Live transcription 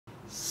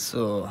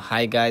So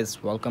hi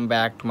guys, welcome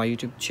back to my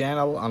YouTube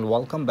channel and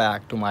welcome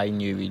back to my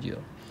new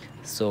video.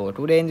 So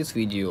today in this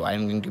video I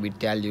am going to be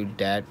tell you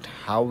that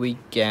how we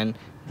can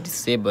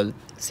disable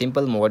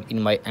simple mode in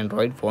my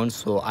Android phone.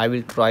 So I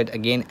will try it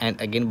again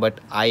and again,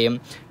 but I am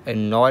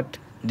not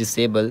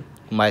disable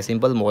my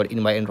simple mode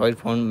in my Android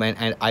phone, man,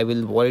 and I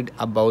will worried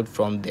about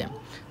from them.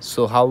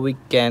 So how we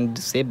can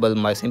disable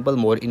my simple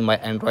mode in my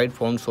Android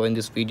phone, so in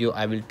this video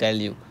I will tell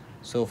you.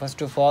 So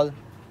first of all,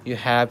 you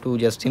have to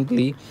just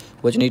simply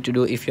what you need to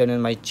do. If you're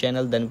in my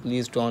channel, then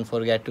please don't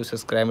forget to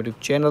subscribe my YouTube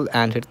channel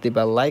and hit the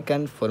bell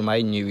icon for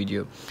my new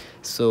video.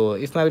 So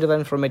if my video was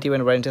informative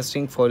and very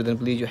interesting for you, then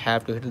please you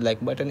have to hit the like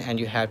button and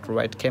you have to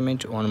write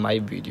comment on my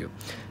video.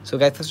 So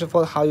guys, first of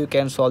all, how you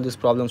can solve this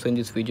problem, so in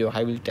this video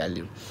I will tell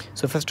you.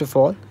 So first of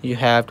all, you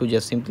have to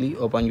just simply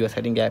open your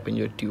setting app in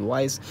your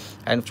device,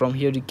 and from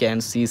here you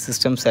can see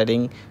system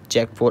setting,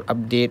 check for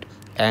update,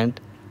 and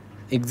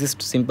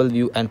exist simple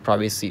view and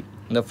privacy.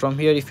 Now from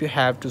here, if you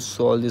have to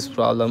solve this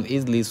problem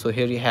easily, so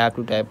here you have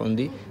to type on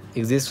the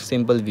exist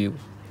simple view,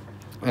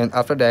 and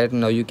after that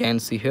now you can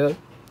see here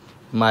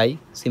my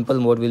simple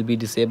mode will be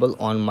disabled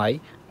on my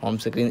home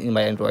screen in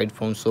my Android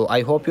phone. So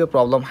I hope your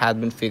problem has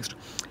been fixed.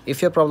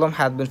 If your problem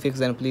has been fixed,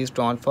 then please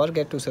don't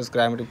forget to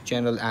subscribe to the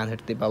channel and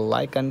hit the bell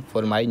icon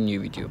for my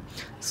new video.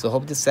 So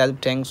hope this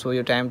helped. Thanks for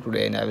your time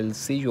today, and I will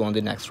see you on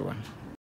the next one.